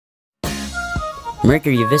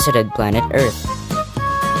Mercury visited planet Earth.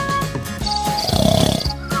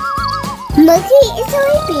 Mercury is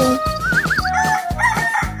sleeping.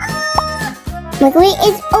 Mercury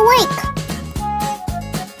is awake.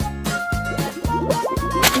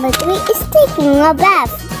 Mercury is taking a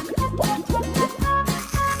bath.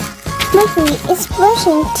 Mercury is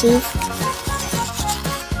brushing teeth.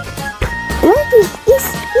 Mercury is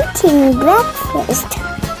eating breakfast.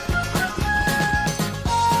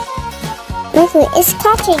 Mercury is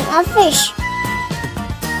catching a fish.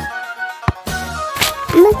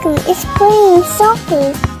 Mercury is playing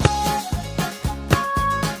soccer.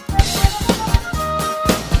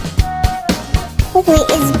 Mercury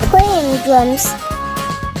is playing drums.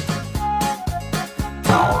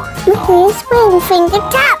 Mercury is playing finger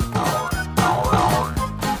tap.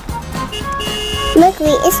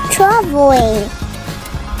 Mercury is traveling.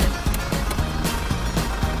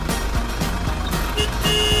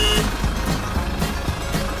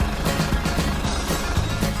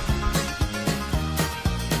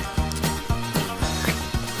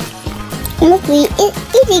 Mercury is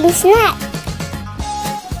eating snack.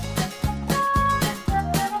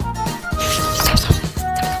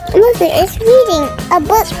 Mercury is reading a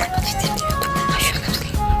book.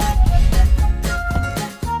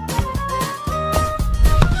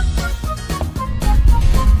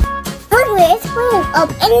 Mercury is going up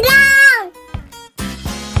and down.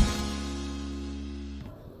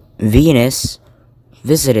 Venus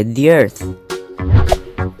visited the Earth.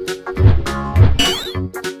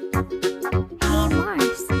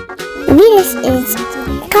 Venus is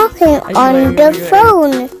talking on the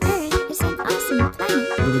phone. Earth is an awesome planet.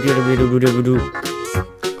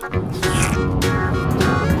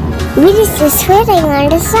 Venus is waiting on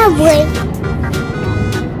the subway.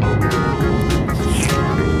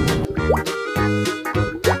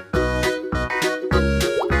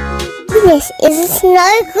 Venus is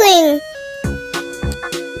snorkeling.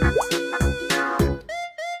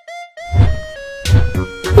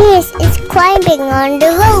 Venus is climbing on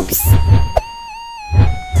the ropes.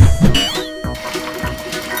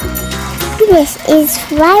 Venus is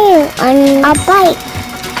flying on a bike.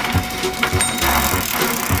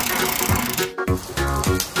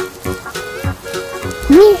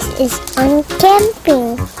 Venus is on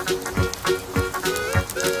camping.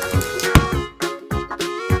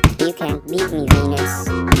 You can't beat me, Venus.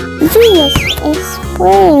 Venus is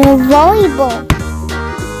playing volleyball.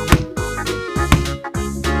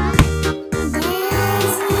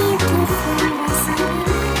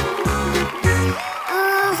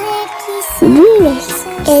 Venus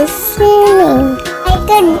is singing like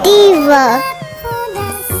a diva.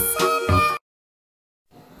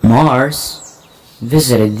 Mars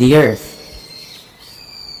visited the Earth.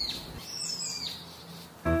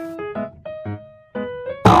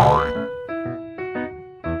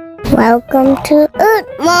 Welcome to Earth,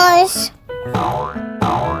 Mars.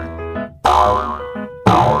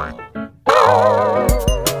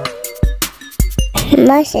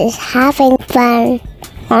 Mars is having fun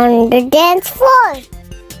on the dance floor.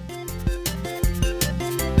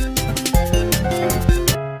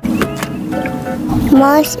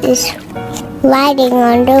 Mars is riding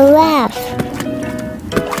on the raft.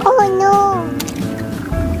 Oh no!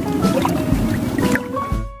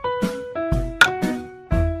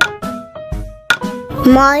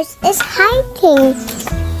 Mars is hiking.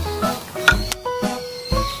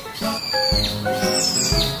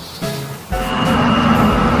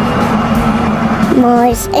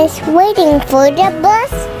 Mars is waiting for the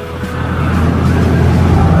bus.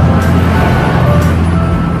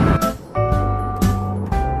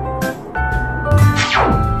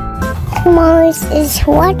 Mars is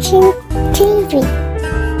watching TV.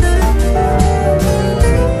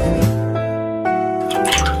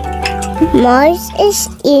 Mars is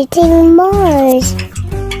eating Mars.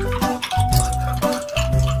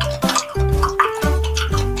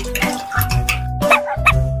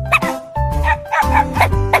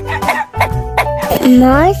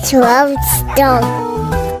 Mars loves dog.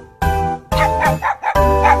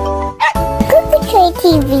 Cookie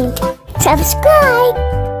TV. Subscribe.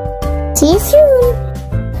 See you soon.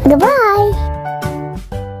 Goodbye.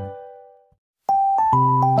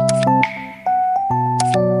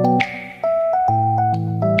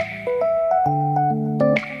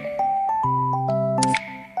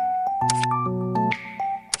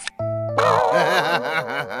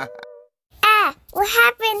 What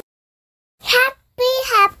happened?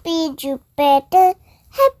 Happy Jupiter.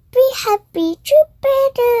 Happy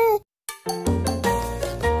Jupiter.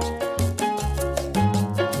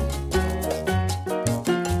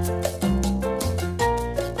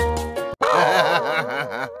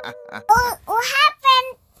 What happened?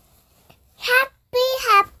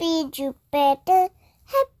 happy Jupiter.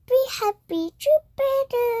 Happy, happy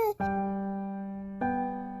Jupiter.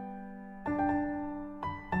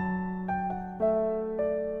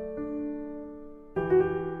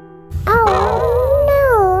 Oh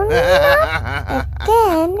no, not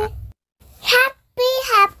again. Happy,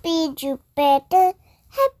 happy Jupiter.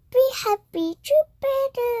 Happy, happy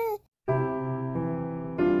Jupiter.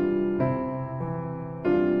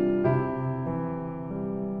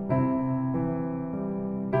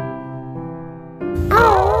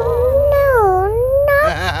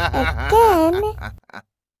 Again.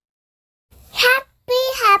 Happy,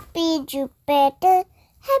 happy Jupiter.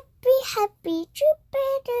 Happy, happy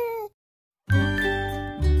Jupiter.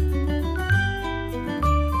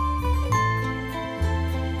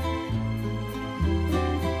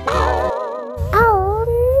 Oh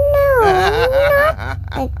no, not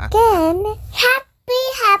again. Happy,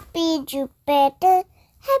 happy Jupiter.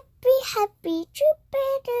 Happy, happy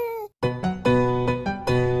Jupiter.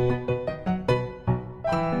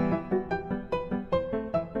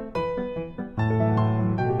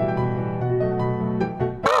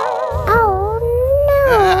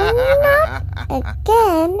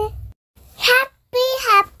 Again. Happy,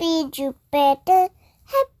 happy Jupiter.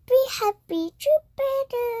 Happy, happy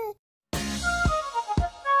Jupiter.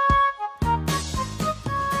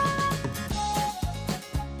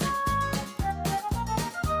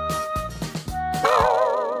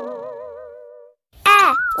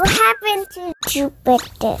 What happened to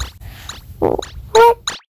Jupiter? What?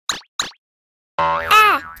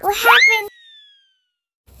 What happened?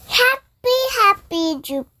 Happy, happy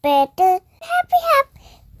Jupiter. Happy,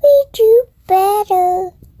 happy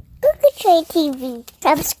Jupiter. Google Trade TV.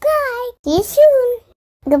 Subscribe. See you soon.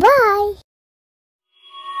 Goodbye.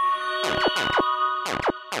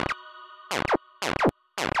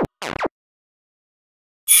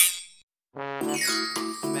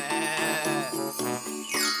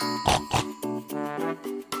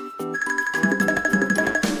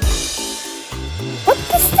 What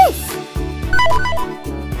is this?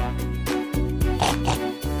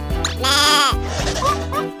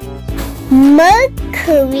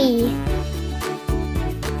 Mercury.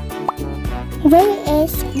 Where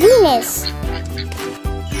is Venus?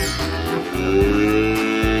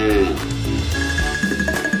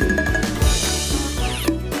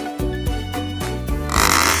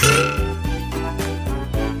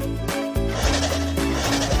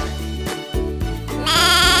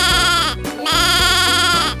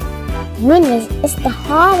 Venus is the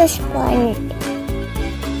hottest planet.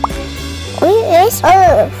 Where is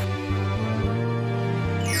Earth?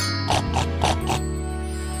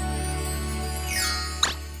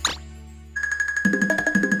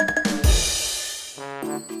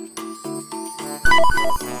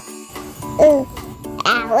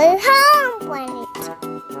 Our home planet.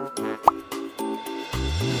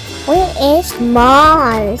 Where is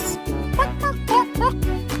Mars?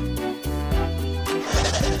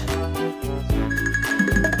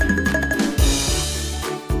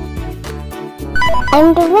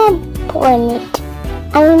 I'm the red planet.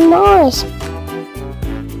 I'm Mars.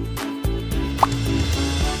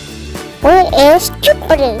 Where is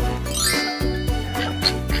Jupiter?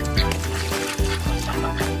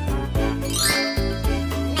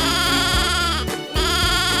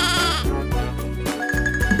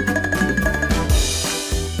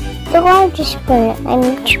 The largest planet.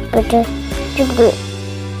 I'm Jupiter. Jupiter.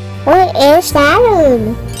 Where is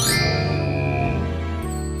Saturn?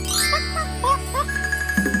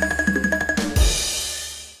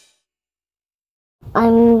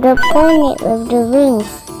 I'm the planet of the rings.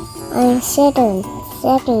 I'm Saturn.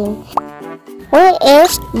 Saturn. Where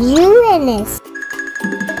is Uranus?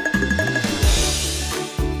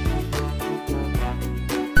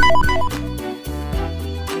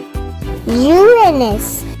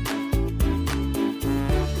 Uranus.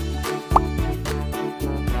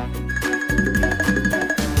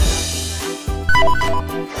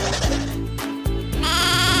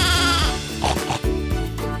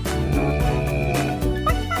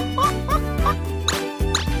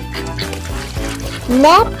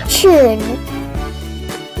 Neptune.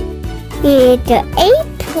 It's the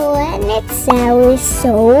 8th planet in our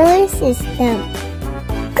solar system.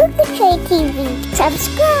 Google Trade TV.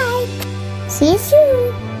 Subscribe. See you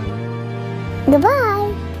soon. Goodbye.